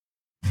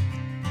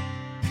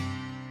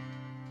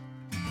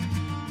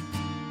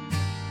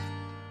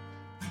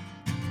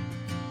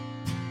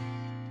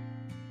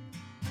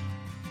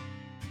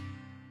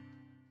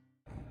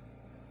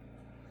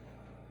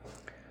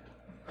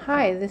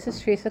Hi, this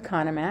is Teresa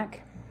Konomak,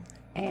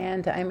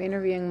 and I'm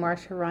interviewing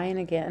Marcia Ryan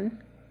again.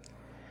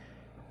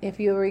 If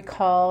you'll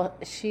recall,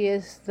 she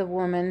is the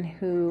woman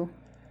who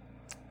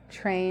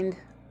trained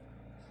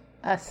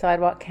us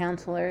sidewalk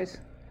counselors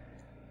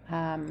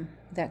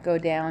that go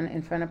down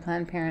in front of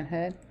Planned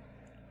Parenthood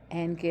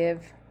and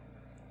give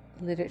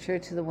literature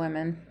to the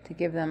women to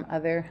give them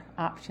other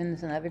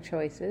options and other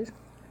choices.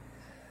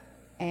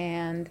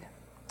 And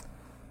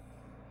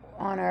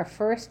on our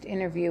first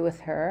interview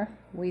with her,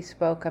 we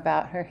spoke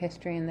about her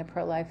history in the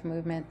pro-life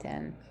movement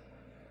and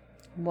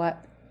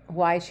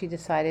why she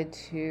decided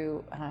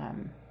to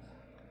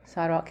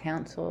sidewalk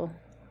counsel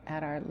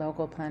at our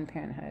local Planned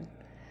Parenthood.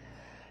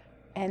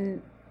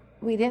 And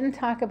we didn't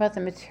talk about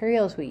the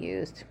materials we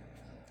used,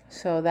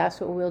 so that's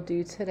what we'll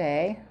do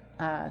today.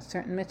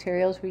 Certain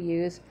materials we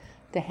use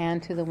to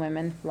hand to the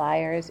women,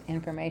 flyers,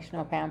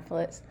 informational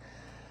pamphlets,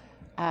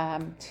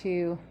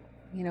 to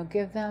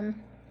give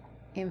them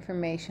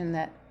information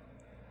that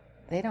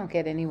they don't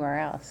get anywhere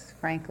else,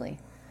 frankly.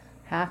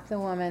 Half the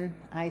women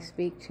I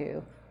speak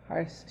to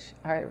are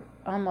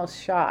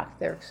almost shocked.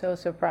 They're so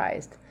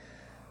surprised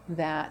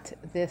that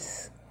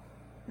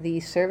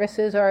these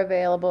services are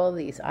available,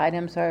 these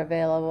items are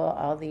available,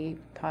 all the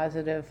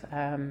positive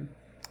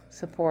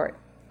support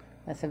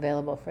that's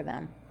available for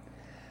them.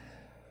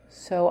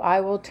 So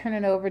I will turn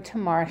it over to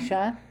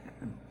Marcia,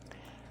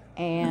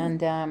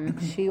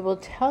 and she will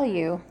tell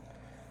you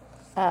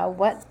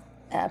what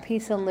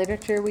piece of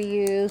literature we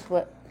use,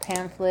 what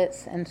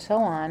pamphlets, and so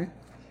on,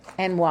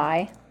 and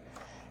why,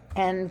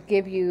 and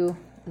give you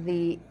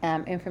the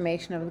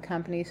information of the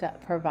companies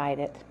that provide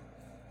it.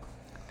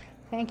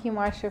 Thank you,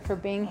 Marcia, for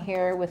being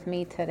here with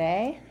me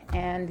today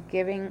and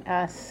giving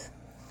us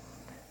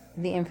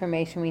the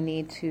information we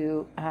need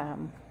to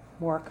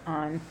work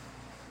on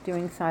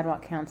doing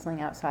sidewalk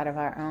counseling outside of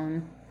our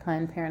own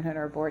Planned Parenthood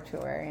or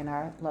mortuary in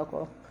our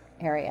local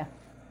area.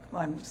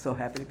 Well, I'm so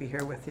happy to be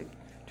here with you,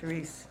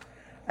 Therese.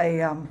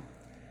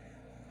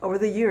 Over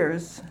the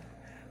years,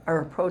 our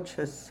approach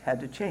has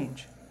had to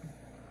change.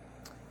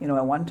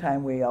 At one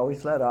time we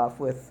always led off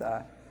with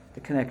the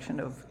connection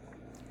of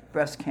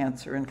breast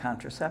cancer and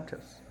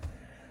contraceptives.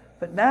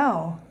 But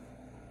now,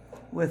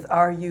 with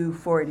RU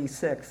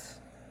 486,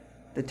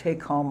 the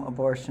take-home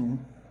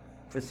abortion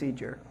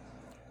procedure,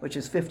 which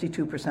is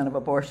 52% of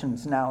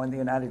abortions now in the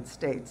United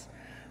States,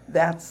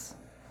 that's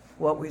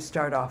what we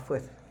start off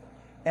with.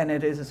 And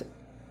it is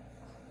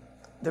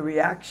the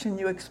reaction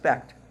you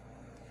expect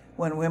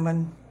when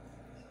women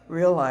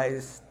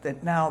realize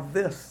that now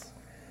this,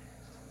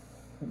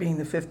 being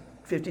the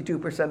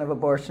 52% of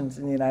abortions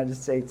in the United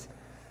States,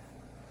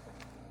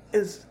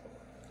 is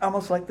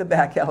almost like the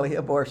back alley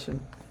abortion,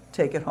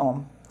 take it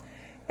home.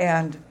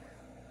 And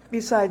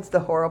besides the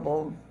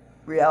horrible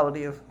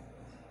reality of,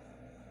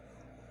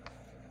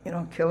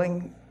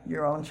 killing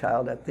your own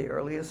child at the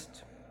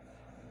earliest,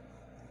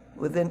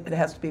 it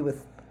has to be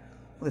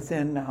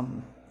within,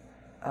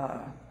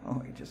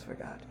 you just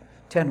forgot,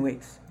 10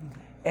 weeks.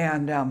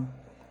 And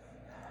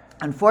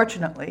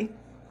unfortunately,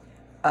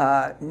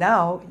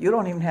 now you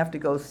don't even have to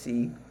go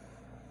see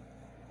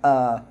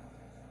a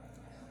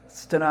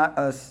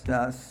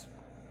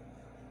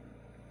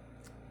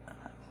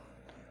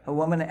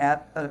woman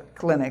at a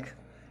clinic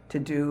to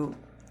do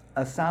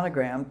a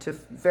sonogram to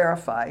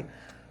verify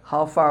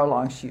how far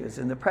along she is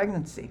in the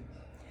pregnancy.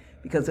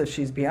 Because if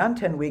she's beyond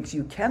 10 weeks,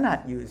 you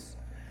cannot use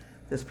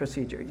this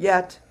procedure.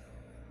 Yet,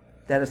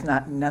 that is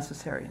not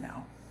necessary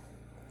now.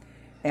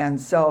 And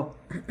so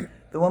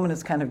the woman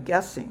is kind of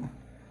guessing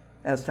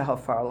as to how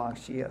far along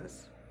she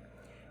is.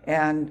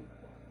 And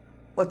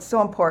what's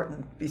so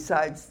important,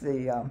 besides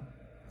the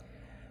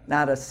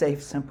not a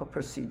safe, simple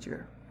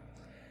procedure,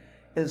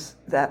 is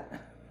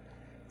that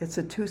it's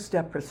a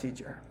two-step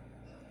procedure.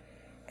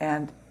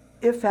 And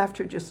if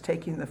after just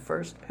taking the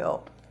first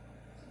pill,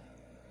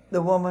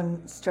 the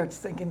woman starts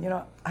thinking,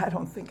 I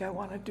don't think I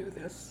want to do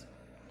this.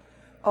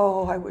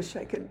 Oh, I wish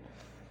I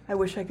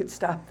could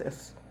stop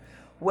this.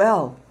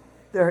 Well,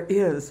 there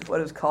is what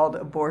is called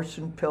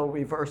abortion pill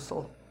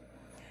reversal.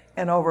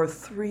 And over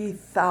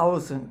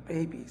 3,000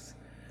 babies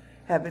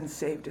have been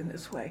saved in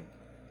this way.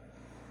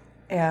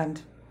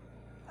 And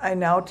I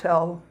now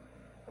tell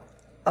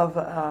of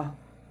a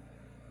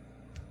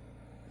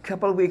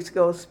couple of weeks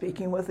ago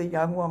speaking with a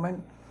young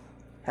woman,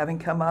 having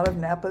come out of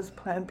Napa's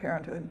Planned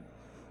Parenthood,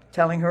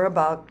 telling her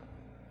about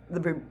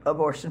the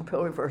abortion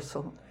pill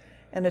reversal,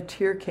 and a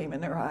tear came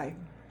in her eye.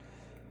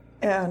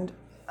 And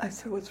I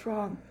said, "What's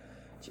wrong?"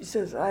 She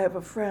says, "I have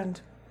a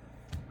friend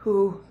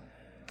who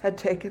had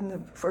taken the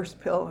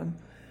first pill and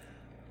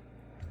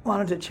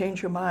wanted to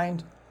change her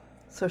mind,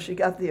 so she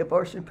got the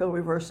abortion pill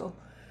reversal.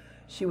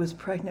 She was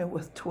pregnant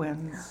with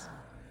twins.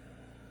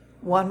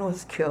 One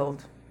was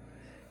killed,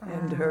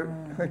 and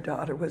her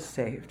daughter was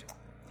saved."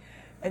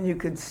 And you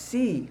could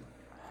see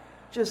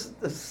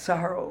just the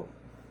sorrow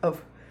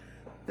of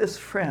this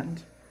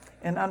friend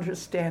and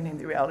understanding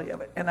the reality of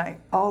it. And I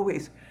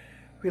always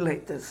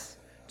relate this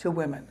to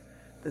women,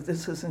 that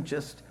this isn't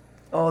just,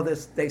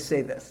 they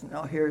say this.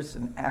 No, here's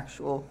an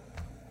actual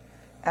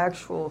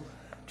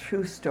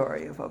true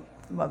story of a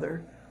the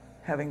mother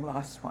having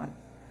lost one.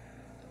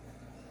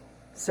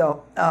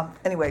 So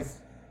anyways,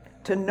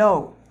 to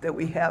know that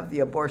we have the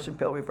abortion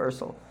pill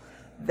reversal,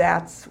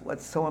 that's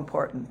what's so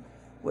important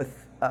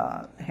with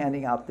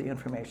handing out the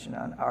information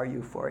on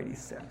RU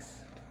 486.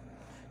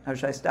 Now,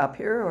 should I stop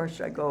here or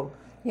should I go?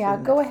 Yeah,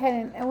 go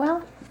ahead and,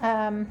 well,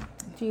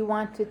 do you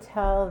want to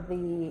tell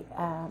the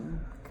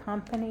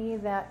company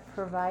that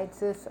provides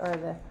this or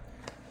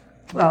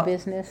the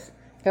business?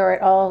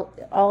 Or all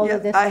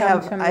of this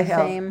comes from the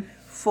same? I have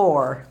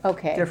 4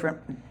 okay. different.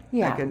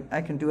 Yeah.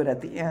 I can do it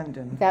at the end.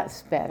 And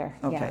that's better.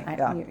 Okay.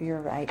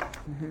 You're right.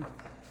 Mm-hmm.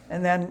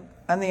 And then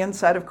on the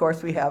inside, of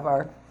course, we have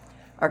our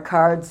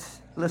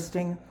cards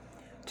listing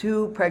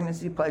 2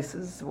 pregnancy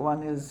places.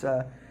 One is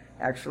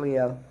actually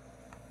a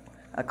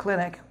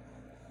clinic.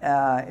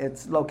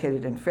 It's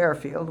located in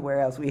Fairfield,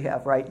 whereas we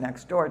have right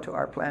next door to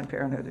our Planned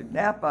Parenthood in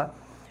Napa,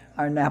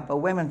 our Napa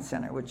Women's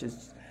Center, which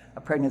is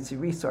a pregnancy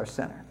resource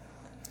center.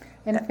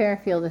 And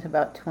Fairfield is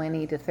about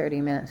 20 to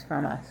 30 minutes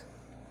from us.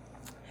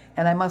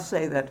 And I must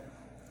say that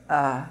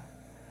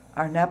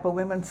our Napa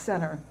Women's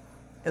Center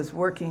is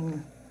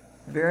working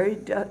very.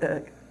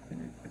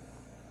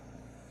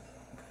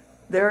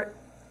 They're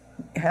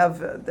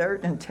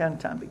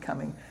intent on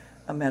becoming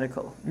a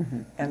medical,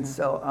 and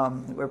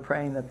so we're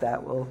praying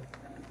that will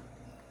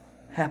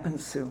happen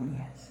soon.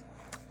 Yes.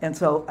 And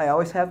so I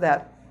always have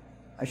that.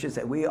 I should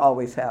say we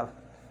always have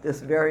this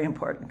very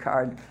important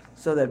card,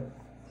 so that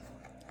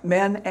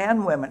men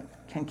and women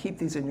can keep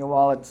these in your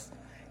wallets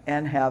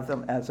and have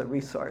them as a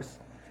resource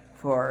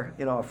for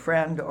a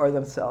friend or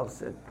themselves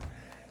that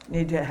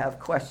need to have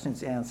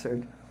questions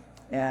answered,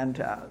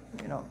 and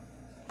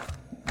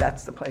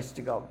that's the place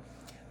to go.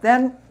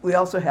 Then we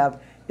also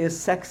have, is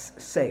sex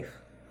safe?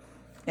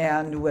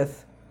 And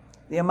with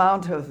the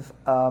amount of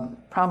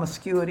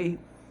promiscuity,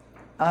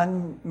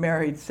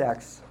 unmarried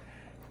sex,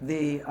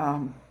 the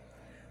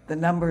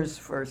numbers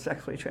for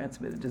sexually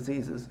transmitted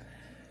diseases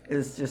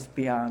is just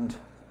beyond.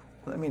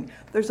 I mean,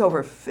 there's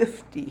over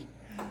 50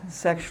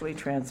 sexually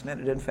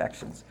transmitted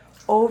infections.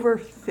 Over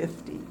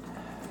 50.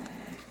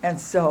 And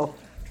so,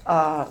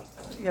 on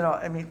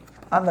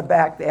the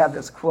back they have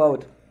this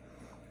quote: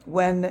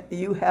 when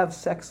you have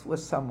sex with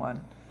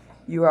someone,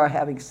 you are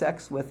having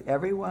sex with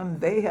everyone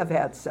they have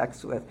had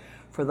sex with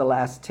for the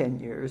last 10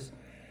 years,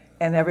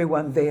 and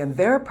everyone they and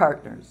their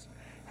partners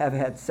have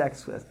had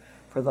sex with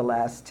for the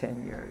last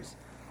 10 years.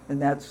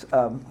 And that's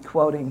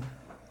quoting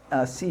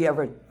C.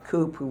 Everett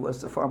Koop, who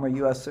was the former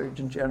U.S.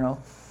 Surgeon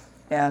General.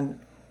 And,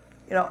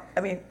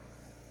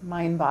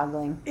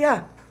 mind-boggling.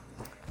 Yeah,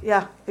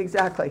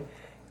 exactly.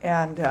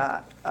 And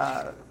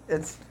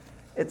it's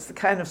the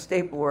kind of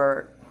statement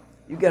where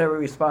you get a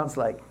response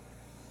like,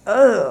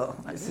 oh,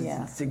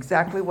 it's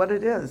exactly what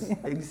it is.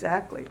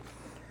 Exactly.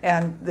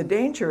 And the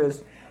danger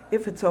is,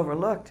 if it's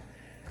overlooked,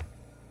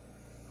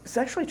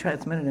 sexually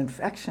transmitted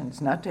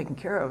infections not taken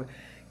care of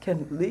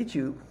can lead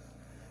you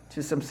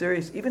to some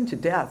serious, even to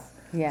death.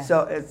 Yeah.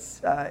 So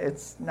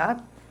it's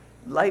not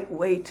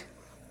lightweight.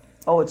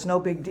 Oh, it's no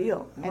big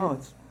deal. No,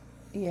 it's.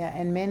 Yeah,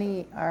 and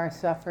many are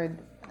suffered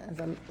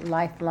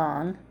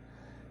lifelong,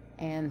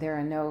 and there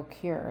are no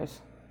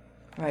cures.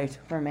 Right.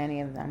 For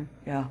many of them.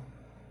 Yeah.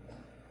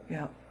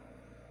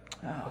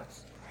 Oh,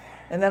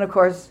 and then, of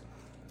course,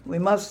 we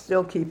must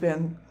still keep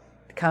in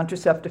the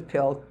contraceptive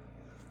pill,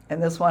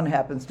 and this one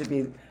happens to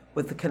be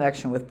with the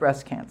connection with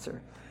breast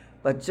cancer.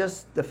 But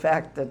just the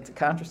fact that the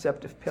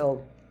contraceptive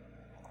pill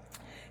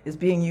is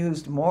being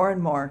used more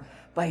and more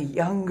by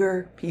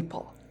younger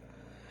people.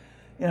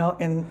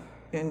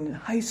 In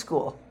high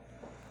school,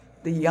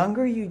 the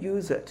younger you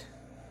use it,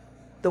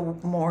 the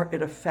more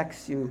it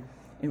affects you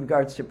in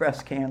regards to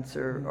breast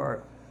cancer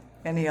or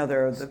any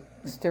other.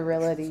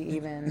 Sterility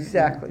even.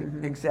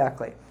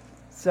 Exactly.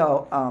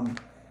 So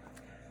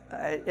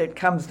it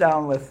comes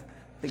down with,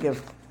 they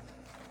give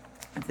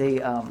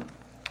the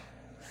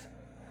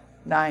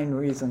 9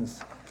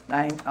 reasons,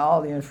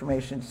 all the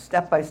information,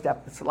 step by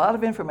step. It's a lot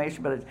of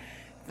information, but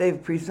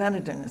they've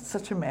presented it in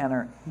such a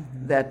manner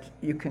that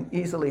you can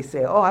easily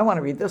say, oh, I want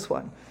to read this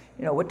one.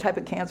 What type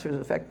of cancer is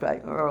affected by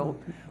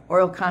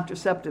oral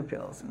contraceptive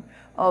pills?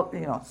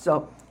 And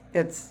so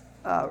it's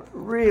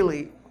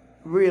really,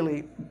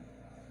 really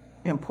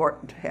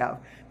important to have,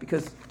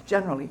 because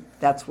generally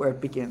that's where it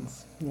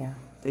begins. Yeah.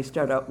 They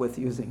start out with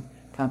using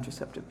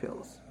contraceptive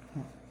pills.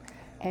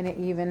 And it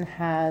even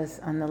has,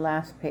 on the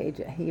last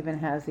page, it even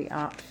has the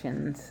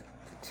options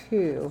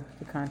to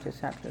the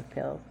contraceptive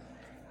pill.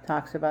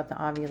 Talks about the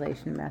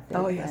ovulation method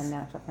and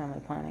natural family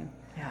planning.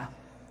 Yeah,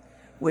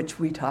 which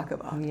we talk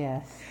about.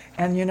 Yes.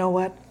 And you know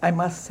what? I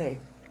must say,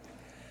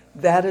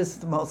 that is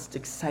the most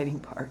exciting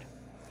part.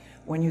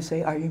 When you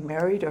say, are you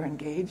married or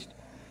engaged?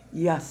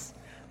 Yes.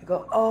 I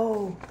go,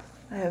 oh,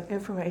 I have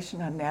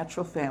information on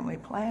natural family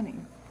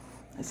planning.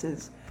 I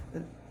says,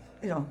 it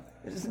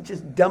isn't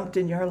just dumped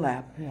in your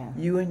lap. Yeah.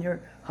 You and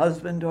your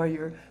husband or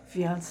your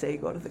fiance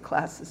go to the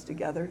classes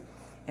together,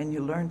 and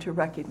you learn to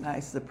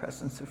recognize the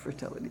presence of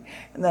fertility.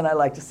 And then I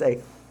like to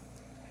say,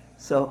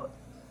 so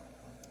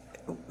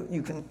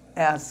you can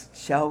ask,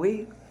 shall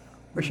we?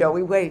 Or shall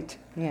we wait,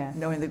 Yeah.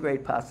 knowing the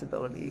great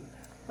possibility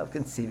of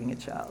conceiving a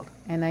child?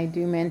 And I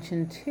do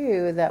mention,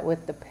 too, that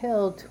with the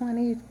pill,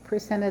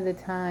 20% of the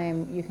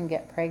time you can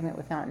get pregnant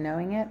without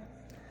knowing it.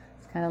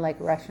 It's kind of like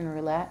Russian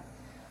roulette.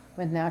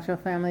 With natural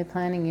family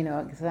planning, you know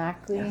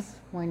exactly Yes.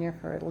 when you're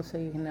fertile, so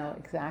you can know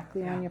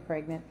exactly when you're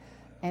pregnant,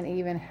 and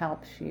even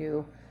helps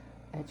you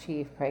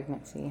achieve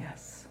pregnancy.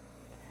 Yes.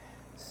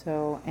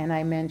 So, and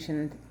I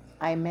mentioned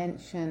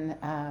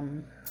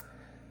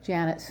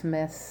Janet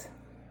Smith's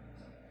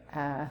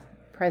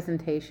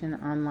presentation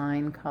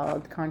online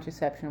called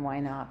Contraception, Why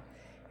Not?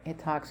 It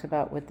talks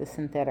about with the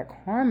synthetic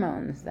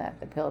hormones that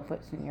the pill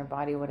puts in your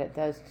body, what it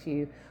does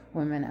to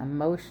women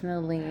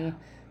emotionally,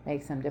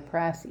 makes them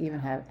depressed, even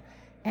have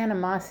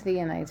animosity,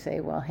 and I'd say,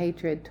 well,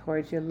 hatred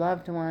towards your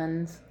loved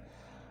ones,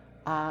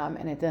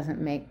 and it doesn't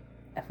make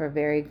for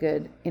very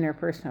good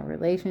interpersonal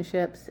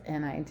relationships.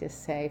 And I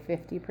just say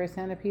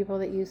 50% of people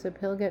that use the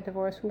pill get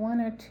divorced,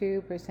 1 or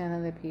 2%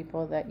 of the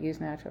people that use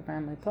natural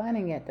family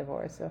planning get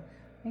divorced. So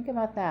think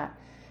about that.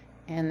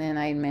 And then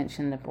I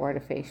mentioned the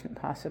abortifacient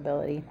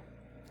possibility.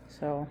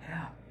 So,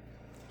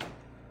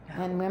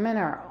 and women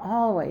are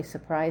always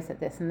surprised at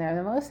this, and they're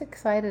the most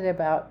excited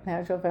about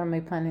natural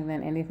family planning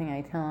than anything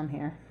I tell them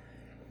here.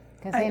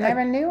 Because they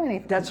never knew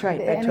anything. That's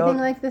right. Anything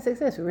like this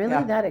exists. Really?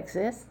 Yeah. That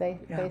exists, they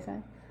say.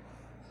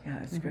 Yeah,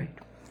 it's great.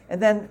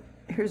 And then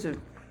here's a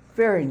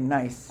very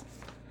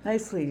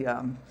nicely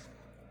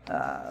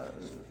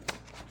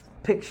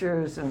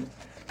pictures and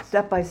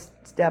step by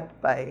step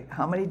by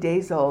how many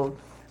days old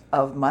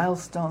of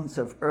milestones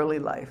of early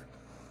life,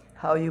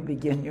 how you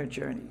begin your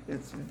journey.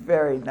 It's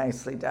very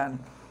nicely done.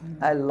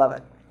 Mm-hmm. I love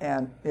it.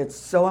 And it's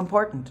so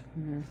important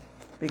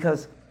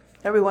because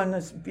everyone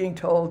is being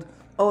told,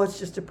 oh, it's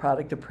just a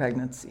product of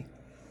pregnancy.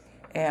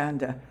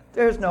 And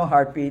there's no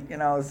heartbeat, you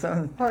know.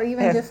 Or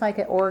even just like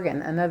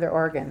another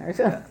organ or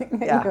something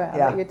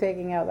that you're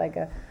taking out like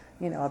a,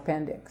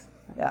 appendix.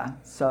 Yeah,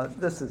 so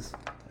this is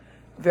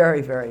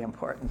very, very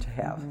important to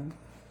have. Mm-hmm.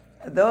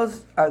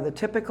 Those are the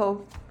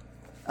typical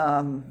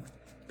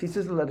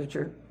pieces of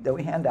literature that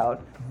we hand out.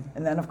 Mm-hmm.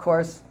 And then, of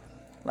course,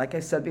 like I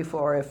said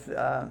before, if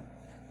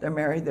they're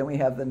married, then we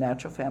have the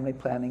natural family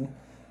planning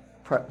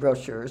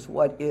brochures.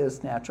 What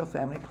is natural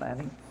family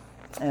planning?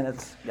 And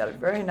it's got a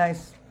very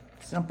nice,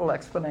 simple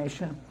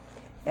explanation.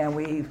 And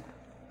we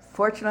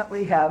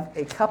fortunately have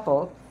a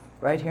couple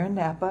right here in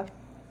Napa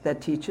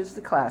that teaches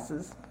the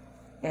classes.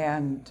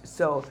 And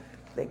so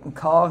they can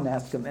call and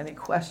ask them any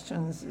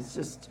questions.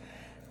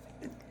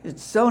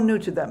 It's so new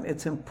to them.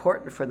 It's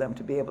important for them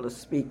to be able to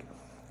speak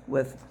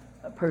with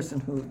a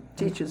person who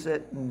teaches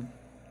it and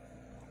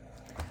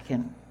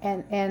can.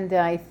 And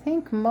I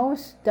think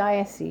most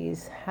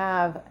dioceses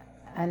have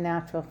a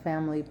natural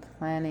family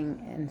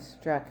planning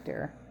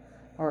instructor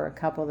or a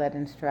couple that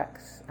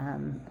instructs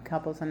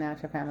couples on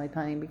natural family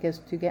planning, because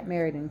to get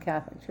married in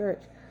Catholic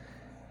Church,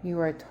 you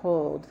are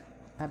told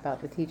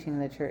about the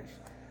teaching of the Church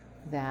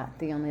that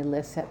the only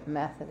licit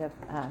method of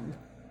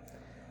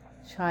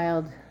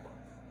child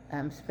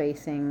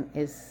spacing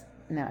is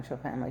natural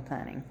family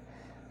planning.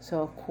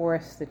 So of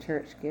course the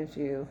Church gives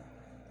you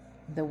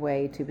the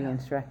way to be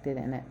instructed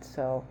in it.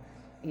 So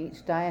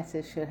each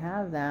diocese should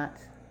have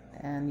that,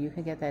 and you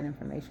can get that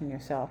information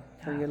yourself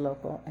for your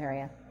local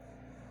area.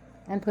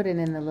 And put it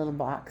in the little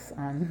box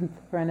on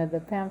the front of the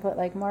pamphlet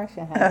like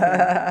Marcia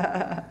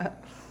has.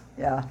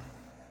 Yeah.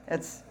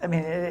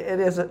 It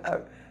is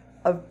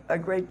a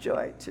great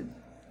joy to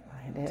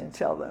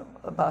tell them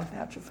about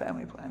natural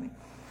family planning.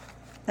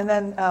 And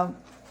then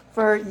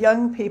for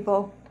young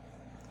people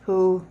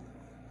who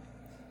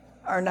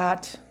are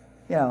not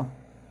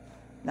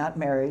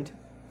married,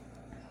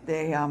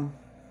 they're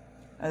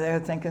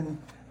thinking,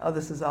 oh,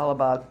 this is all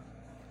about,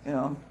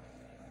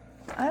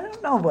 I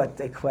don't know what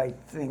they quite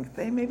think.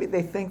 Maybe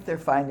they think they're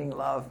finding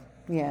love.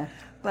 Yeah.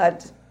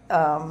 But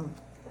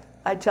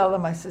I tell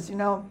them, I says,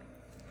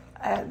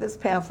 this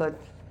pamphlet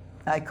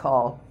I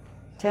call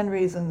 10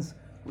 Reasons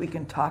We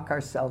Can Talk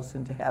Ourselves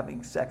into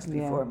Having Sex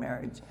Before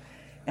Marriage,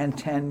 and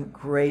 10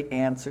 Great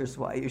Answers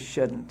Why You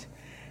Shouldn't.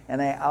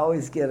 And I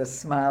always get a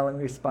smile in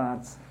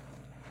response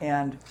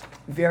and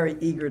very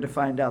eager to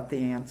find out the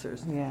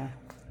answers. Yeah.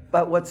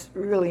 But what's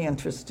really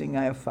interesting,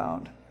 I have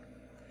found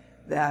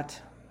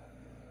that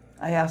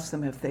I ask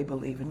them if they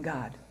believe in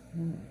God.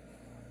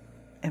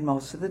 And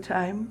most of the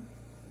time,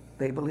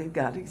 they believe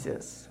God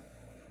exists.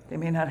 They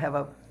may not have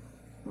a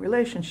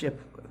relationship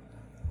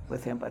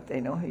with him, but they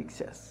know he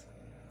exists.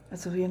 I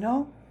said,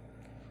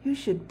 you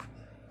should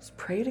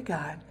pray to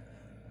God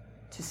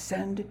to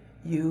send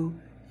you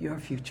your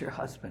future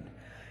husband.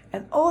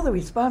 And the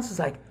response is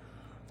like,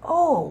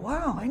 oh,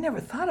 wow, I never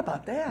thought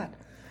about that.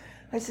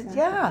 I said,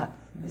 yeah,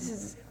 this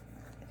is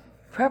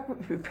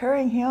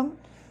preparing him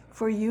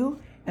for you.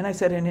 And I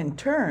said, and in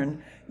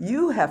turn,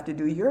 you have to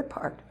do your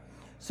part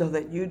so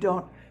that you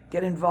don't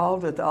get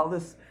involved with all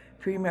this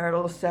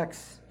premarital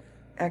sex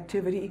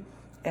activity,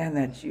 and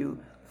that you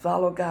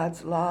follow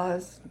God's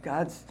laws,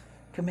 God's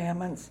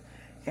commandments,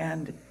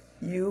 and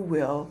you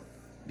will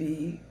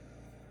be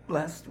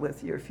blessed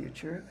with your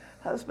future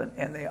husband.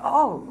 And they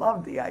all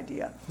loved the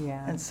idea.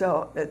 Yeah. And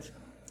so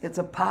it's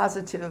a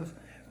positive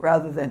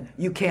rather than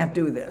you can't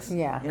do this.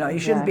 Yeah, You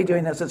shouldn't be exactly.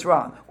 doing this, it's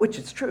wrong, which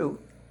is true.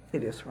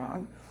 It is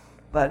wrong.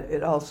 But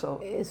it also,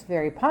 It's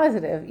very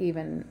positive,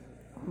 even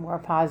more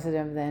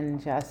positive than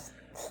just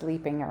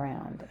sleeping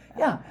around.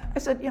 yeah. I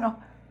said,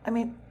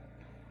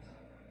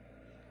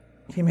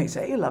 he may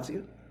say he loves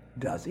you.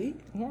 Does he?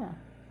 Yeah.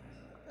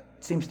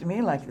 Seems to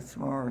me like it's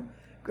more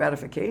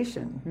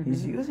gratification. Mm-hmm.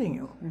 He's using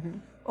you.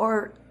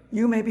 Or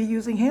you may be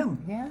using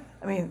him. Yeah.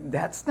 I mean,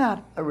 that's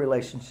not a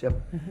relationship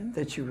Mm-hmm.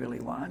 that you really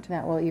want.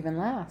 That will even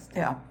last.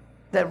 Yeah,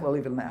 that will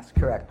even last,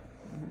 correct.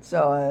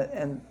 So,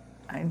 and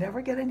I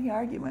never get any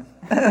argument.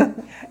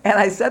 And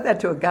I said that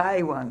to a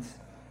guy once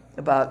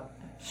about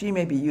she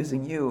may be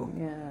using you.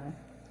 Yeah.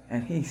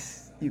 And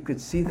you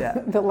could see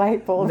that. The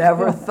light bulb.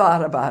 Never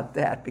thought about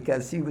that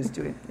because he was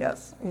doing,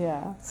 yes.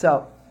 Yeah.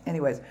 So,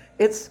 anyways,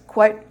 it's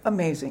quite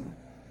amazing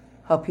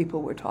how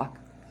people will talk.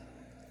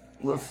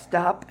 Will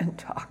stop and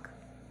talk.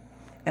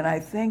 And I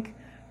think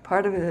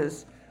part of it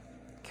is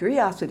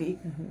curiosity,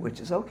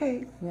 which is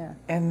okay, Yeah.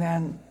 and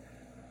then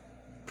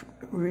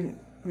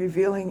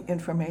revealing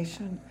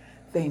information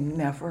they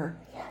never,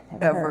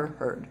 never ever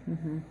heard.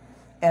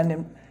 And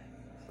then,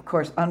 of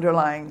course,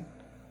 underlining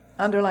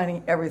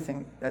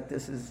everything that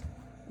this is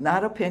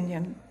not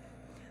opinion,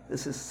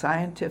 this is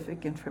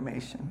scientific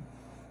information,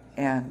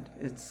 and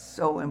it's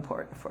so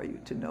important for you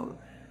to know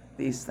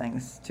these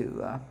things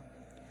to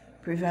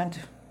prevent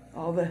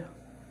all the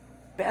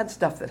bad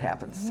stuff that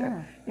happens.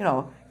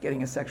 Yeah.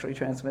 Getting a sexually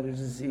transmitted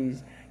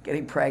disease,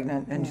 getting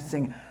pregnant, and just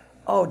saying,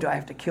 oh, do I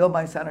have to kill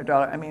my son or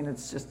daughter? I mean,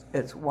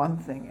 it's one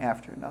thing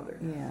after another.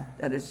 Yeah.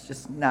 That is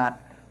just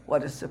not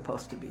what is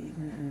supposed to be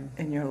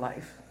in your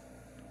life.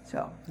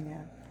 So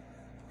Yeah.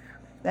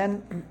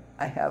 then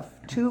I have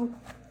two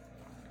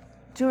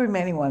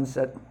remaining ones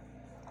that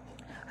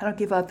I don't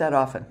give out that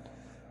often.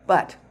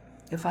 But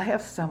if I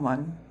have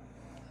someone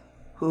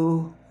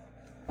who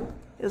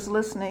is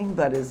listening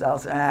but is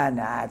also,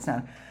 it's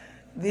not.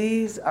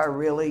 These are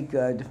really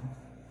good.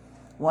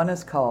 One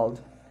is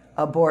called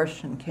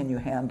Abortion, Can You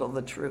Handle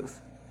the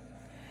Truth?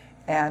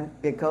 And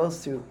it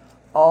goes through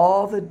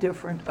all the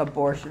different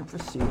abortion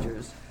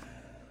procedures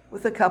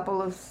with a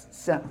couple of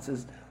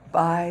sentences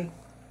by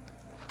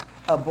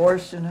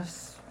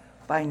abortionists,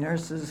 by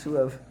nurses who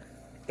have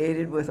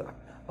aided with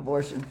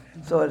abortion.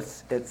 So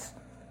it's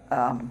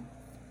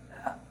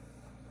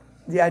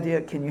the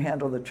idea, can you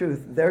handle the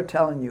truth? They're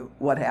telling you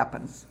what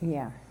happens.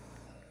 Yeah.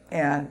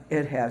 And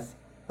it has,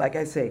 like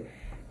I say,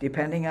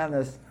 depending on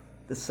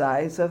the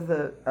size of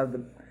the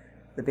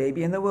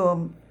baby in the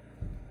womb,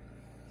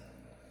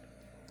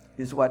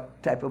 is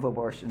what type of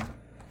abortion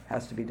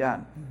has to be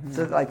done.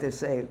 So like they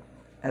say,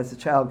 as the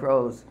child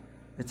grows,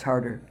 it's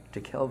harder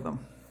to kill them.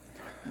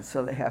 And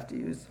so they have to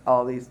use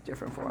all these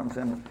different forms.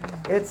 And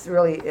it's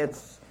really,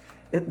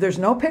 there's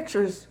no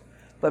pictures,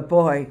 but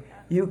boy,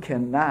 you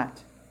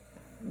cannot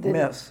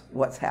miss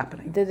what's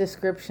happening. The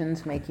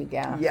descriptions make you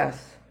gasp.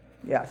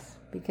 Yes.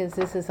 Because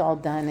this is all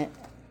done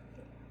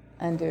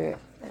under,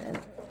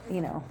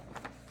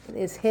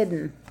 it's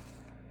hidden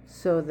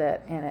so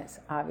that, and it's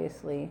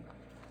obviously,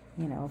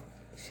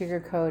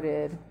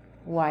 sugar-coated,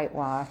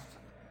 whitewashed,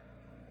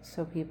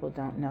 so people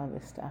don't know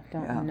this stuff,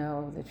 don't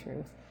know the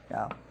truth.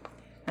 Yeah.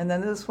 And then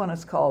this one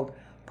is called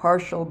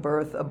Partial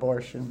Birth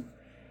Abortion,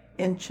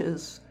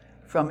 Inches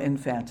from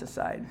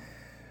Infanticide.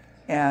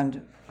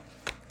 And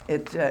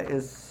it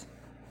is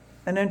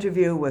an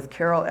interview with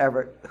Carol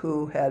Everett,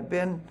 who had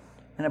been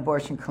an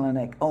abortion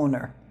clinic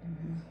owner.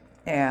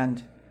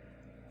 And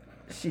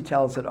she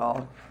tells it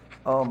all.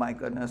 Oh my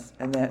goodness.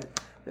 And then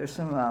there's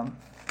some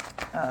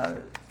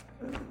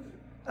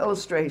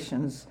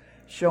illustrations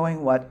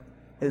showing what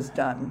is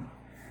done.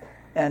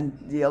 And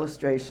the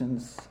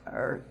illustrations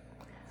are...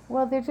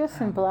 Well, they're just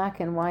in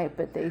black and white,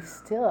 but they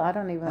still, I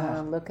don't even want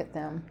to look at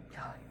them.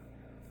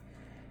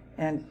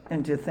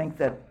 And to think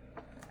that,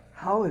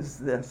 how is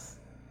this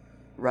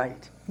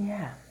right?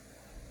 Yeah.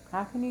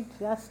 How can you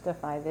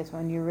justify this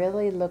when you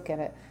really look at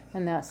it?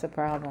 And that's the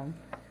problem.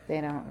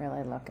 They don't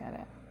really look at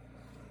it.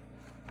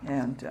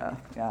 And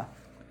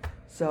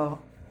so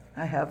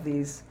I have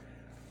these,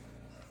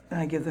 and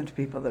I give them to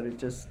people that are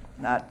just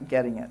not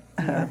getting it.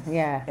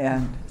 Yeah.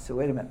 And so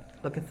wait a minute,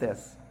 look at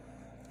this.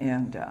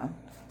 And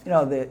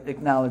the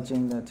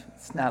acknowledging that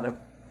it's not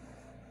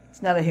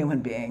a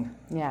human being.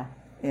 Yeah.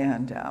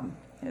 And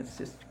it's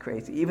just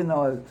crazy, even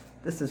though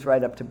this is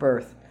right up to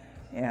birth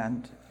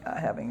and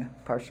having a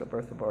partial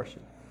birth abortion.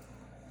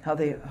 How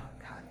they, oh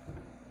God,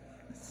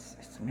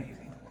 it's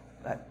amazing.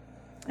 But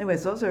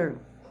anyways, those are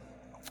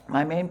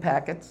my main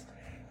packets.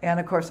 And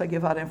of course I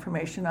give out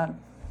information on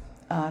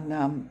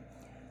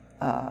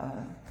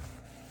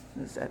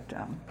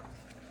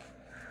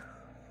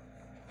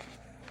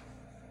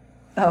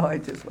I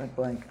just went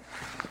blank.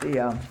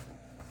 The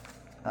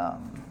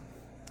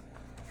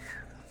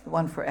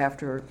one for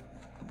after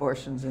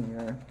abortions in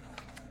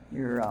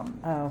your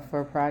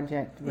for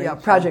Project Rachel. Yeah,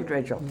 Project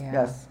Rachel. Yeah.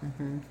 Yes.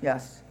 Mm-hmm.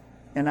 Yes.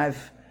 And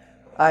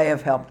I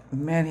have helped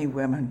many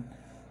women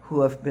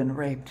who have been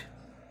raped.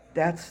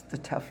 That's the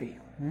toughie.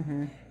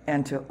 Mm-hmm.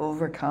 And to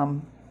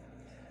overcome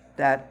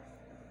that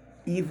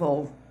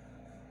evil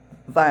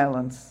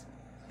violence,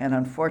 and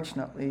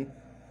unfortunately,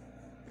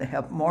 they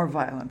have more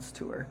violence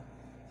to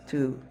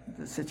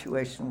the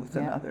situation with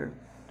another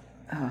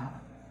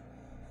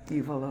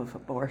evil of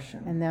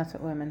abortion. And that's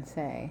what women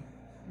say.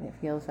 It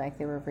feels like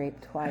they were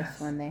raped twice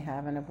when they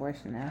have an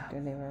abortion after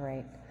they were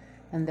raped.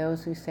 And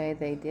those who say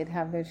they did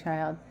have their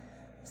child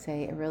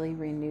say it really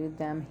renewed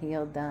them,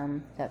 healed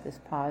them, that this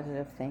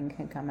positive thing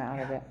can come out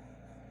of it.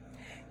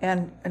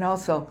 And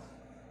also,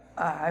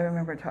 I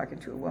remember talking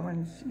to a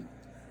woman,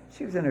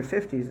 she was in her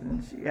 50s,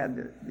 and she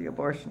had the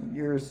abortion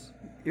years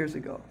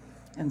ago,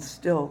 and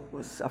still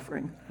was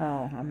suffering.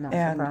 Oh, I'm not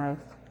surprised.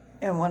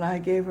 And when I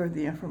gave her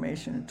the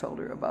information and told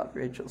her about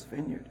Rachel's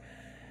Vineyard,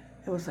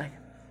 it was like,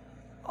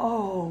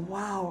 oh,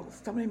 wow,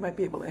 somebody might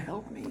be able to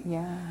help me.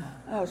 Yeah,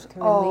 I was, to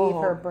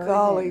relieve her burden.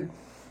 Golly,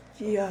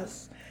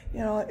 yes. You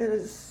know, it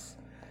is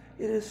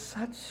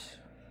such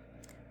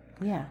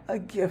a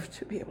gift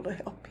to be able to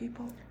help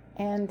people.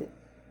 And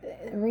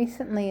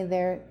recently,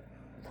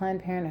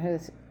 Planned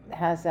Parenthood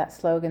has that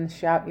slogan,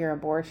 "Shout your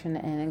abortion,"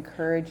 and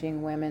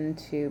encouraging women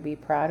to be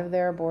proud of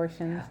their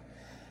abortions. Yeah.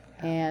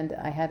 And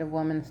I had a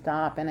woman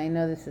stop, and I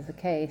know this is the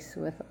case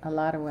with a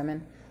lot of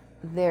women.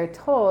 They're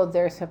told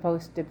they're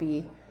supposed to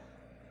be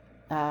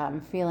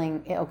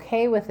feeling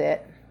okay with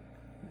it.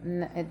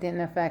 It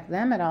didn't affect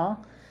them at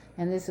all.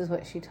 And this is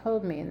what she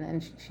told me. And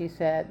then she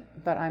said,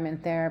 "But I'm in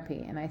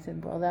therapy." And I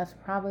said, "Well, that's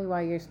probably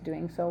why you're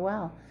doing so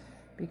well,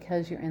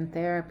 because you're in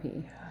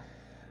therapy."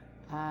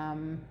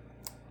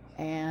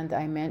 And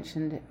I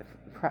mentioned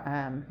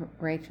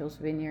Rachel's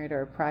Vineyard,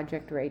 or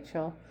Project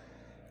Rachel.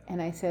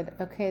 And I said,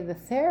 okay, the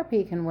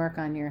therapy can work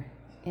on your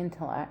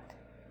intellect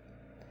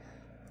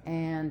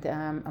and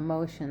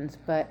emotions,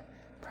 but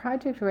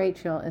Project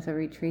Rachel is a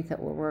retreat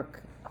that will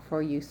work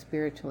for you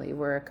spiritually.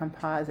 We're a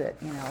composite,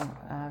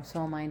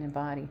 soul, mind, and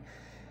body.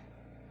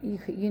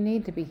 You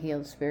need to be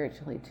healed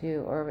spiritually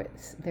too, or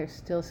there's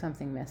still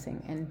something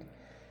missing. And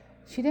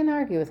she didn't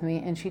argue with me,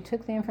 and she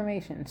took the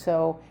information.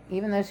 So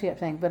even though she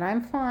kept saying, "But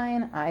I'm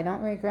fine, I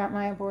don't regret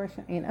my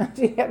abortion,"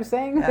 she kept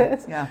saying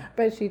this,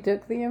 but she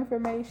took the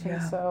information.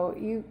 Yeah. So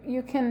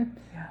you can,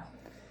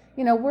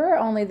 we're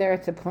only there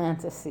to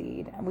plant a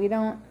seed. We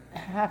don't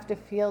have to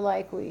feel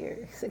like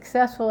we're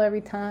successful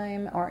every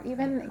time, or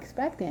even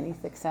expect any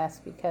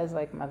success, because,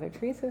 like Mother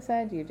Teresa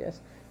said, you're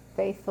just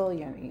faithful.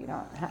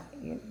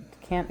 You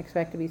can't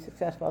expect to be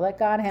successful. Let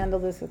God handle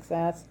the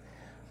success.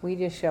 We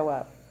just show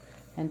up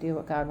and do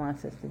what God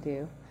wants us to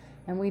do.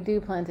 And we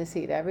do plant a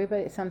seed.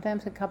 Everybody,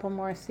 sometimes a couple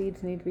more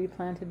seeds need to be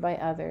planted by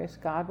others.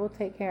 God will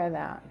take care of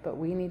that, but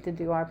we need to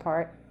do our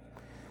part.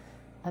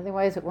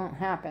 Otherwise, it won't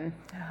happen.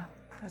 Yeah,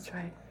 that's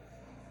right.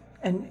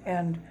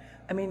 And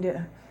I mean,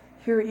 to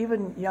hear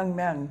even young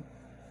men,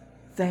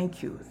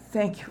 thank you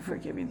for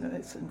giving them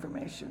this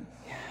information.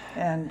 Yeah.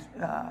 And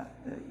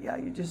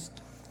you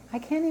just... I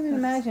can't even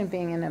imagine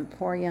being in a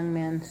poor young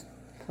man's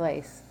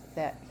place,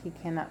 that he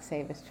cannot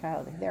save his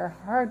child. They're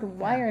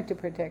hardwired to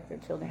protect their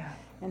children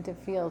and to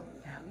feel,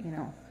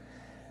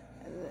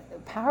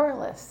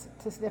 powerless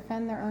to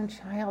defend their own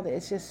child.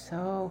 It's just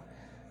so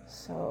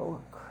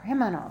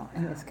criminal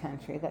in this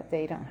country that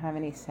they don't have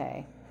any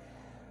say.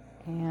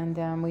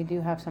 And we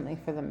do have something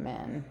for the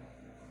men.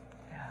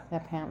 Yeah. The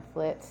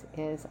pamphlet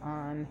is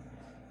on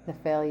the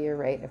failure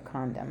rate of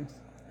condoms.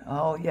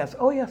 Oh yes,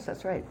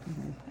 that's right.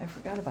 Mm-hmm. I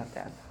forgot about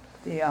that.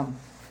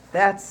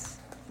 That's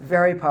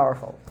very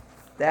powerful.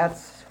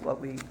 That's what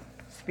we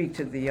speak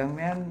to the young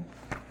men.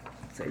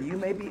 Say, you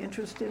may be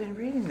interested in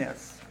reading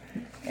this,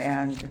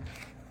 and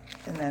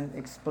then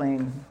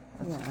explain.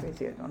 That's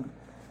crazy. I don't.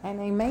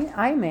 And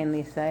I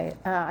mainly say,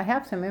 I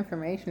have some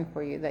information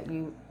for you that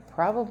you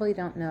probably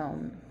don't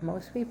know.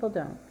 Most people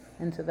don't,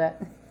 and so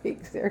that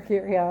piques their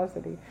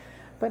curiosity.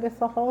 But it's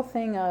the whole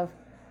thing of,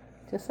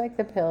 just like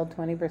the pill,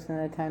 20%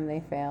 of the time they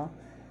fail.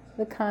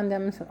 The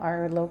condoms,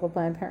 our local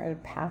Planned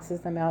Parenthood passes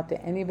them out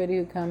to anybody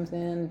who comes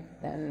in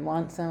and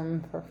wants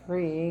them for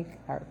free,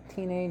 or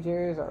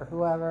teenagers or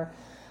whoever,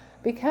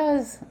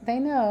 because they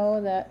know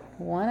that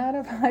 1 out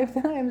of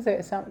 5 times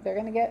they're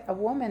going to get a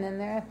woman in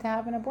there to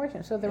have an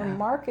abortion. So they're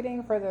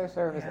marketing for their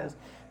services.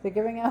 Yeah. They're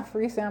giving out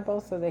free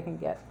samples so they can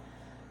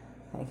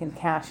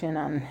cash in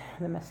on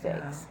the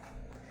mistakes.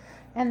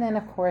 Yeah. And then,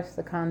 of course,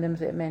 the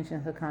condoms, it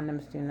mentions the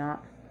condoms do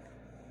not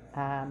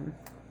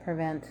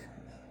prevent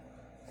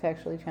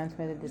sexually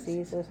transmitted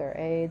diseases or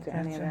AIDS or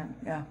any of that.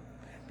 Yeah,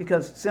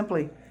 because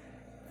simply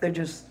they're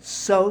just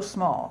so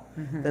small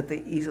that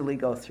they easily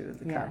go through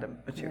the condom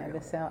material.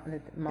 Yeah,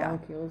 the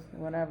molecules,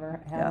 whatever,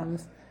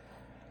 atoms.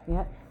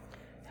 Yeah.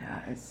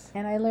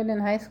 And I learned in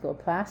high school,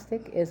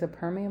 plastic is a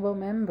permeable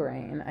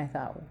membrane. I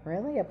thought,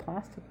 really? A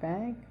plastic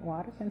bag?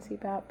 Water can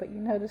seep out? But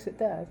you notice it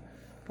does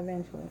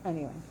eventually.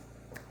 Anyway.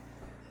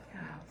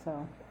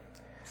 So.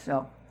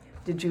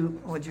 Would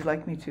you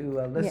like me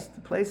to list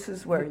the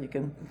places where you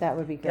can that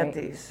would be great. Get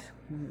these?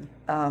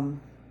 Mm-hmm.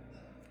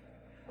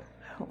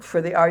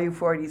 For the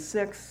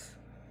RU46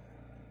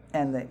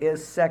 and the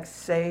Is Sex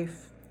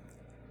Safe,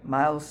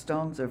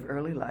 Milestones of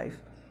Early Life,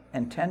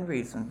 and 10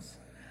 Reasons,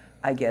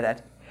 I get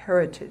at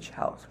Heritage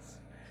House.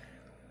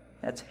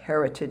 That's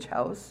Heritage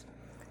House,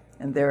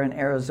 and they're in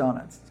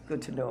Arizona. It's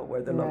good to know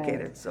where they're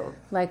located. So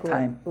like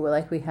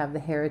we have the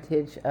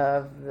heritage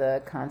of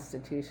the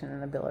Constitution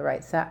and the Bill of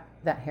Rights. That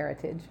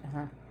heritage.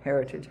 Uh-huh.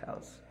 Heritage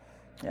House,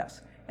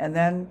 yes. And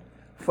then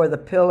for the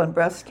pill and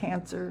breast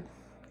cancer,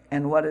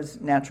 and what is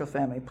natural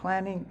family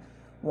planning,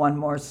 One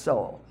More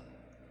Soul,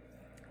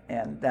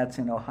 and that's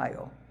in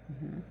Ohio.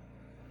 Mm-hmm.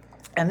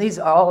 And these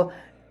are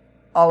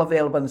all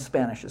available in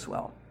Spanish as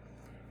well.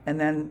 And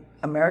then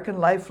American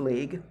Life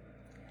League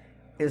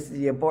is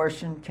the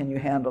Abortion, Can You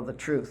Handle the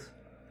Truth?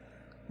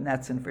 And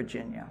that's in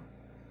Virginia.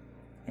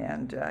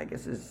 And I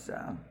guess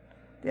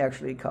they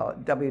actually call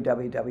it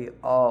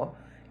www.all.org.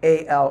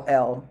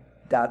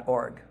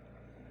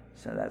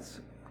 So that's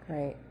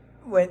great.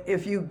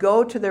 If you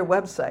go to their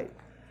website,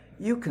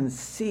 you can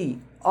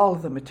see all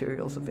of the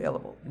materials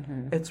available.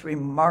 Mm-hmm. It's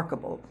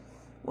remarkable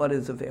what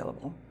is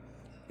available.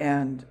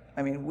 And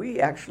I mean,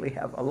 we actually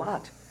have a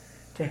lot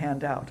to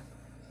hand out.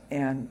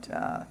 And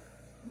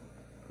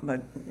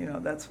but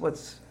that's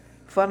what's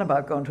fun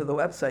about going to the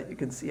website. You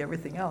can see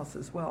everything else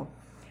as well.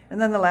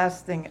 And then the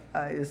last thing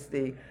is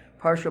the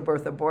partial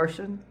birth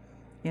abortion,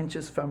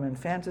 inches from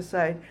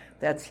infanticide.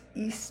 That's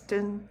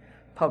Easton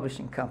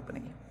Publishing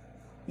Company,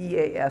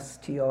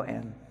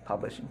 EASTON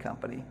Publishing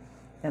Company,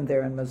 and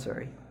they're in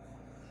Missouri.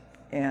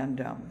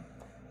 And I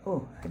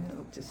know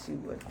to see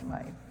what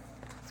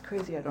it's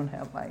crazy I don't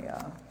have my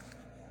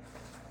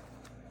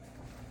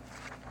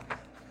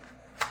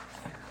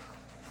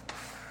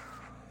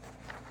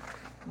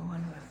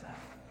one with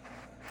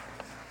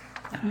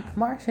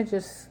Marcia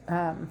just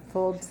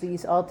folds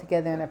these all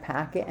together in a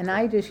packet, and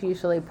I just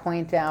usually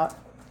point out,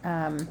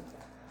 the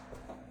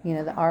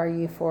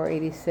RU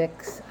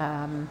 486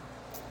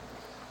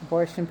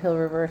 abortion pill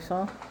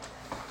reversal,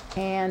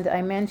 and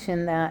I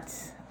mentioned that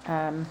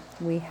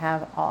we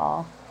have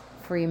all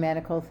free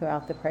medical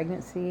throughout the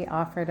pregnancy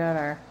offered at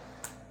our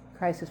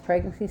crisis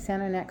pregnancy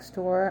center next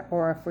door,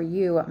 or for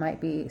you it might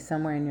be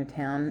somewhere in your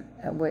town,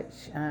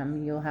 which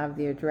you'll have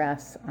the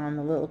address on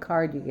the little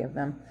card you give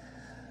them.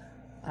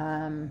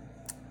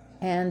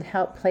 And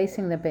help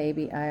placing the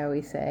baby, I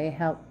always say,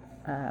 help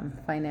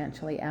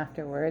financially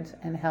afterwards,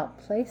 and help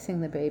placing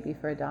the baby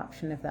for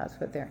adoption if that's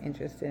what they're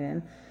interested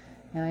in.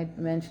 And I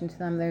mentioned to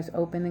them there's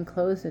open and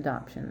closed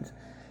adoptions.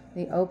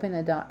 The open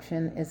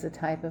adoption is the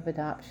type of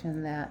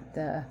adoption that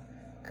the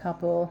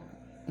couple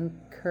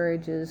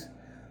encourages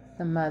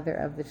the mother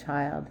of the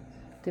child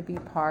to be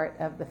part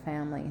of the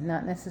family,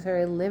 not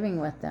necessarily living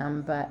with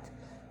them, but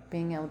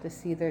being able to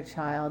see their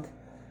child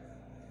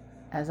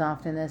as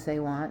often as they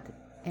want,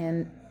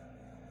 and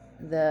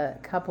the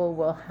couple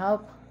will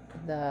help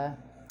the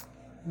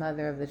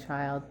mother of the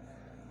child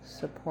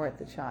support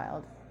the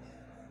child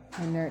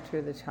and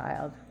nurture the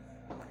child,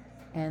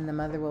 and the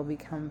mother will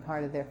become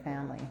part of their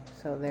family.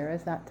 So there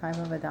is that type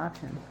of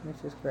adoption,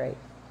 which is great.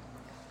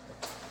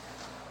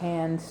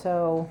 And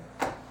so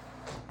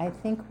I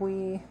think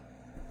we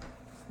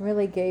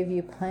really gave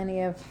you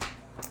plenty of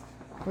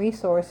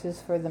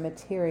resources for the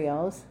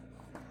materials,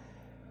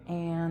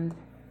 and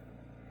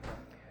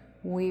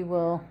we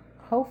will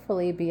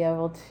hopefully be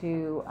able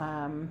to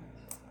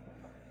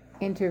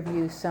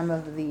interview some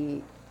of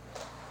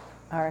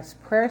our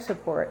prayer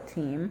support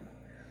team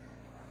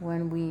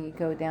when we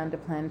go down to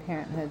Planned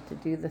Parenthood to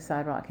do the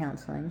sidewalk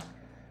counseling.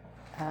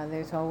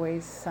 There's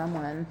always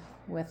someone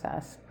with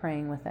us,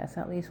 praying with us,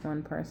 at least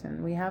one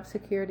person. We have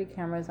security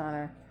cameras on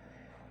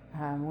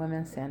our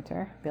Women's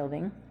Center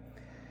building.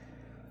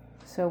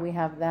 So we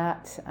have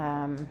that,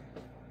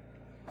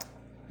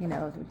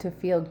 to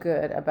feel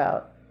good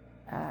about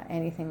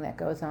anything that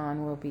goes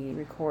on will be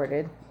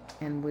recorded,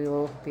 and we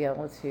will be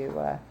able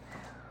to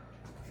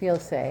feel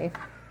safe.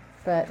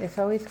 But it's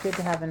always good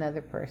to have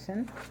another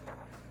person,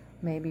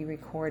 maybe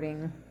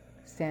recording,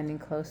 standing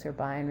closer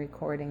by and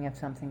recording if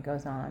something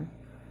goes on.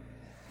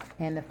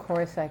 And of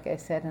course, like I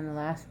said in the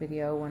last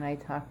video, when I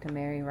talked to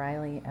Mary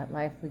Riley at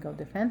Life Legal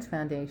Defense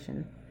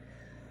Foundation,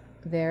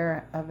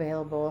 they're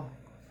available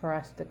for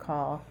us to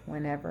call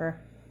whenever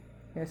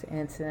there's an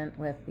incident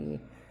with the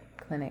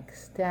clinic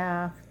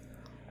staff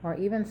or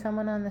even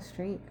someone on the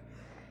street.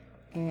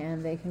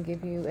 And they can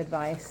give you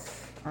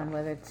advice on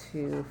whether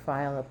to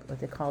file what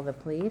they call the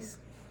police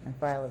and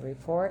file a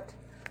report,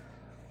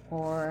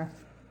 or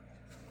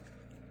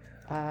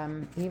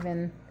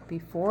even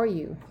before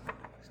you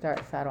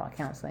start sidewalk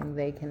counseling,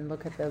 they can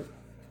look at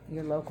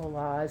your local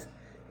laws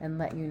and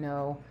let you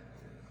know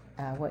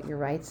what your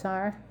rights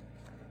are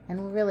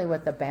and really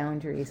what the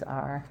boundaries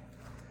are.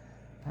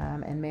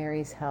 And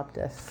Mary's helped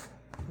us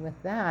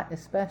with that,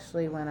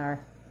 especially when our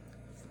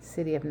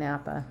city of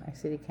Napa, our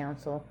city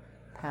council,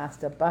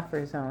 passed a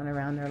buffer zone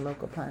around our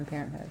local Planned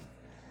Parenthood.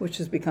 Which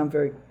has become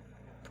very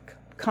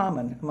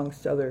common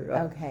amongst other...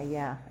 Okay,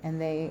 yeah. And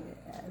they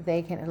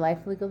can,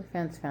 Life Legal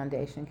Defense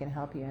Foundation can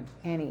help you in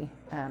any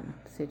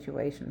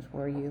situations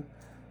where you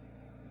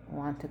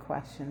want to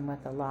question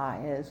what the law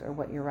is or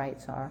what your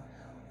rights are,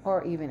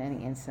 or even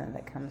any incident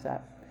that comes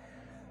up.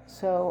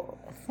 So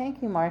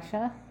thank you,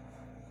 Marcia.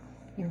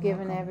 You've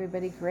given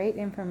everybody great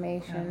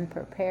information,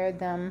 prepared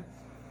them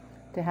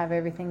to have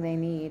everything they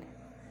need.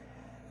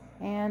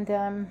 And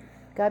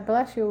God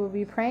bless you. We'll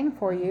be praying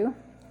for you.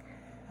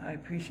 I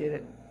appreciate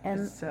it.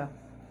 And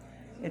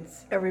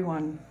it's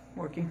everyone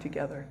working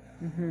together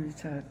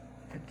to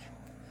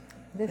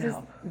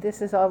help.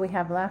 This is all we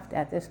have left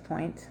at this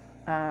point.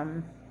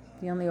 The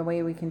only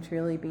way we can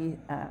truly be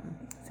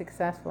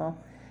successful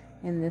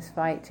in this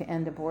fight to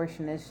end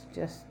abortion is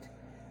just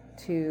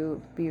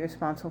to be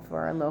responsible for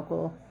our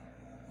local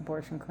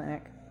abortion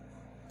clinic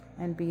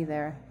and be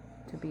there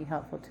to be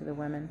helpful to the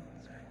women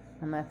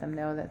and let them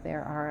know that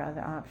there are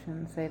other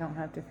options. They don't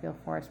have to feel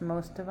forced.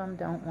 Most of them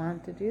don't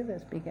want to do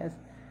this because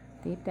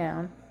deep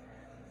down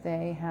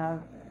they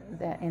have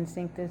that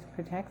instinct to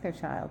protect their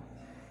child.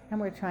 And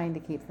we're trying to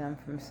keep them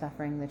from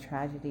suffering the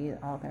tragedy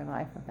all their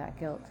life of that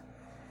guilt.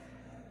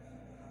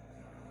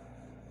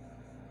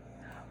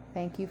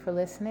 Thank you for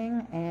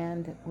listening,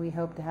 and we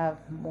hope to have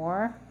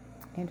more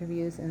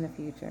interviews in the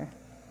future.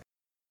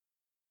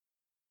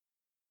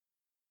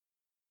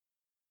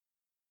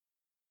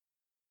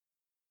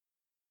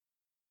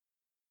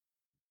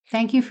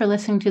 Thank you for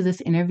listening to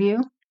this interview.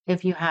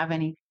 If you have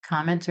any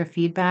comments or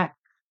feedback,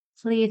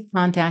 please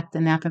contact the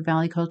Napa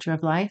Valley Culture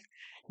of Life.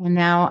 And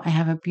now I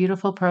have a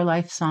beautiful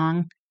pro-life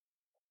song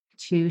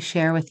to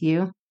share with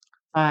you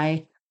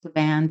by the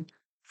band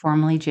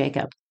formerly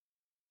Jacob.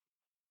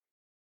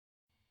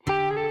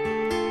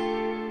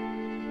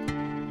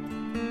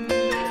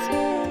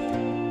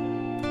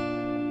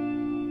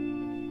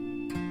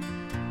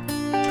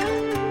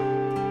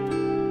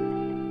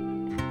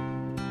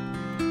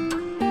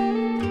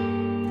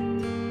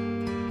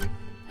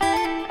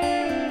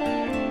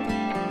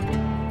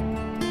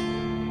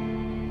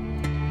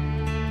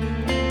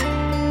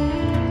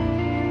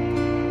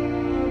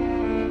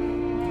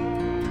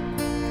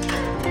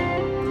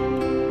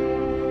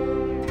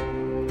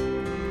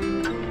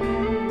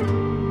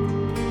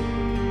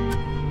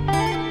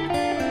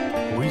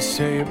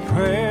 Say a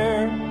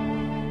prayer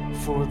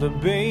for the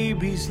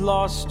babies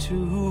lost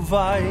to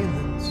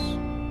violence,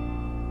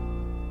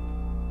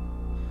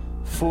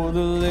 for the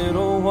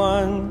little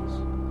ones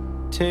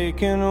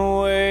taken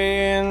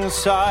away in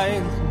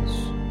silence,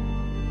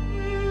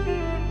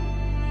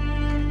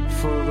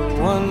 for the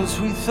ones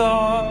we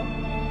thought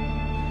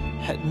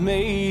had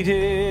made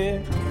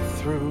it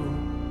through,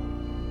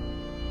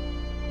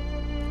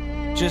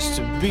 just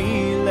to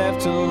be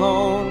left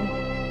alone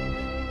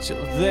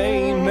till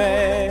they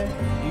met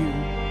you.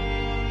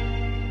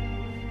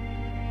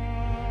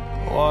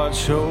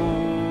 Watch over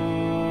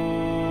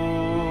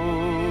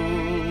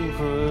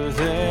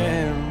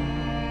them,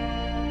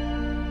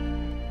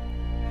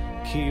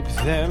 keep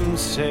them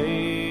safe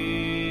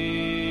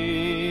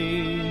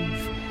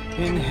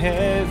in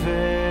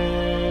heaven.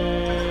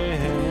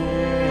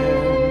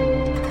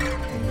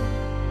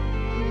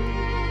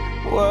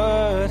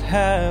 What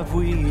have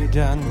we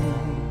done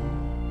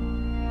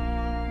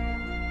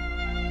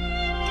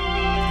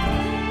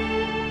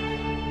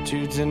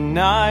to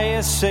deny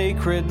a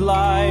sacred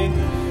life?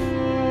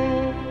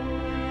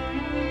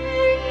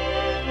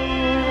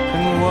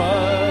 And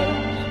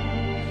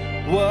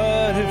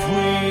what have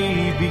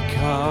we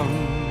become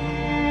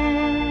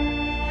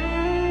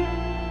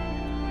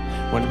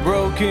when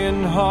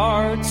broken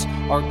hearts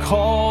are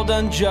called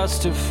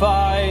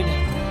unjustified?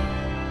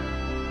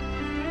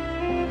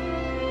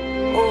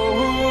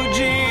 Oh,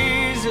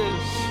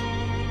 Jesus,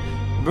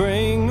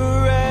 bring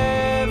a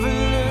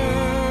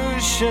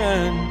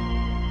revolution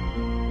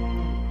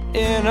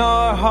in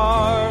our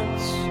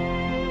hearts,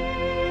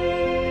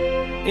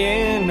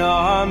 in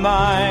our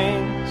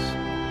minds.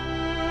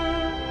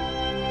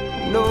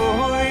 No,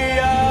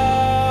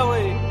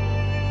 Yahweh,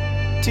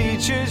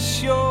 teach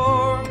us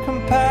your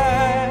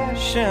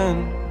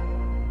compassion.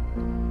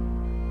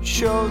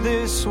 Show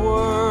this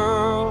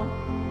world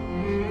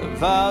the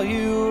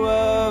value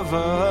of a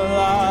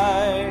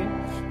life.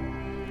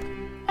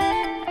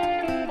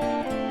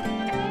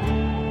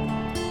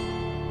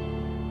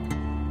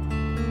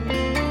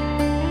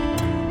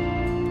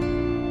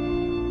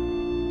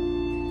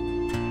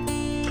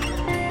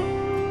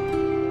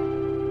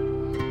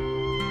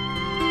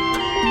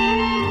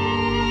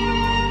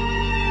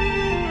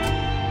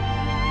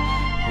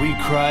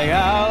 Cry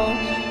out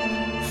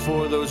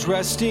for those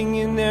resting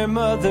in their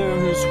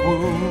mother's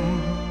womb,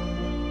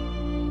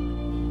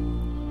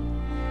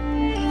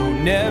 who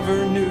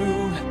never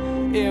knew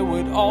it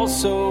would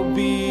also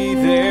be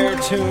their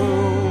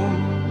tomb.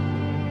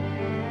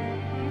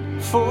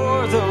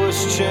 For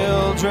those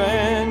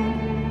children,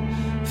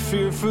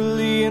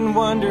 fearfully and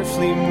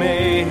wonderfully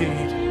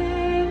made,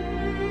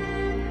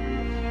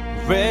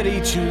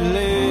 ready to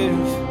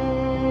live,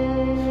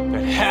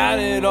 but had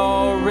it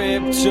all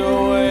ripped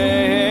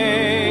away.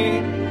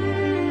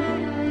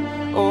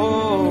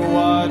 Oh,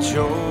 watch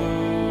over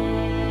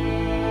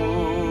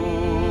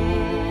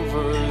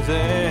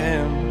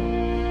them,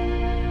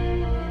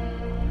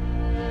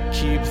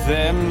 keep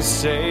them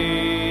safe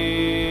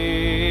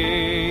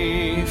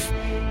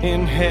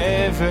in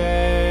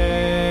heaven.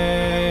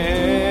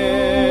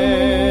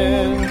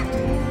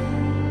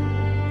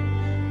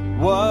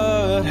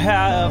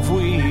 have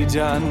we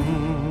done?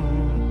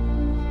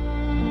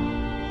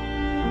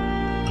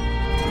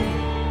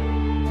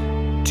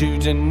 To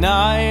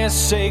deny a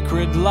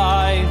sacred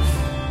life?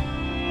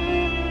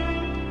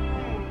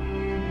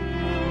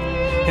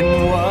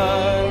 And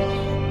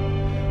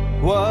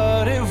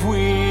what have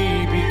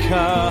we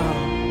become?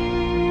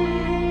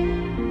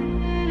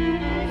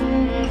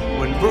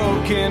 When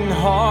broken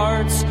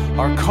hearts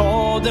are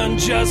called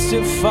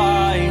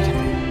unjustified.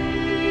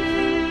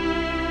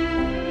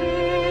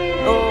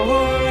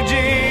 Oh,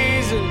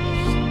 Jesus,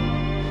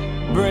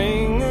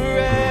 bring a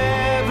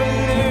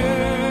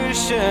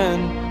revolution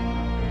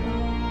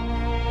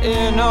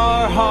in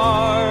our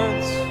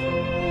hearts,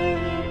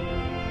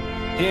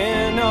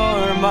 in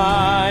our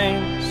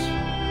minds.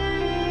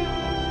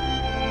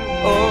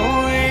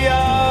 Oh,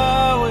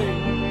 Yahweh,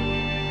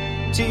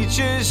 teach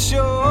us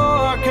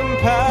your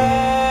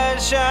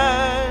compassion.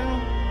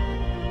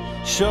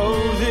 Show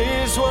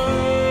this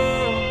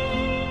world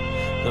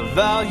the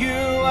value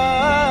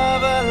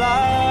of a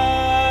life.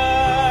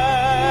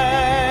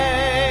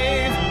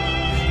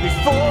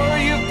 Before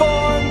you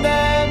formed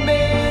them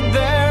in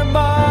their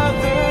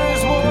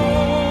mother's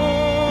womb,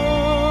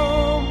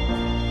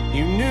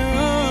 you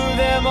knew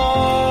them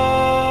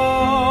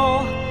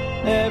all,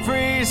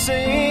 every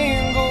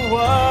single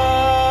one.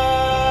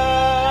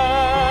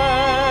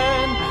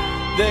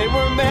 They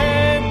were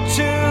meant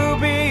to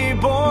be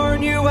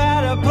born. You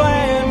had a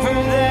plan for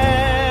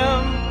them,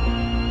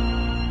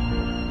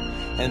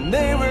 and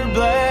they were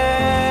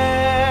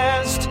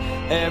blessed.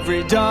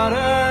 Every daughter,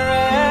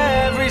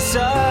 every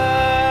son.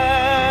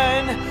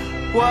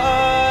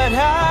 What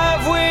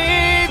have we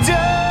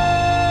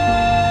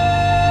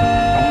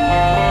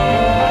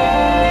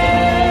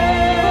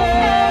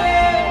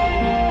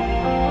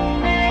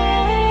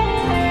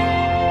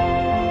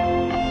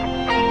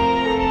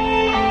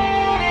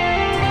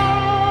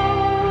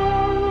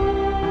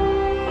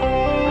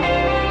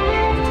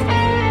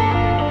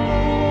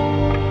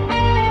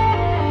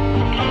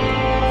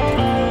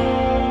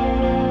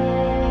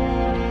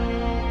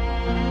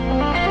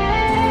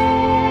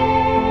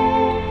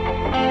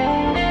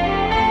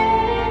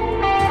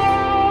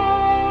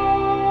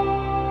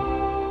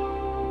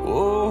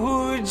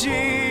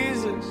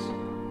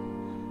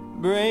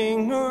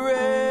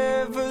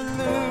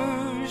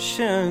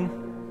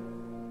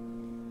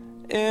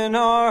in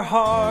our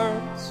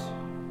hearts,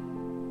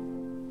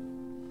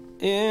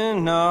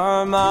 in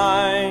our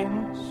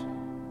minds?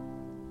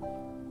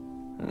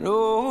 And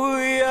oh,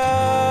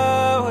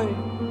 Yahweh,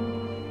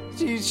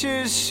 teach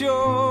us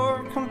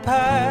your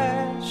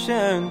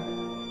compassion.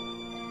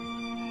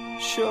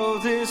 Show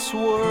this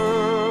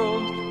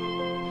world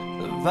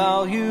the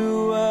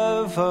value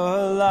of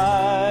a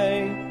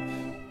life.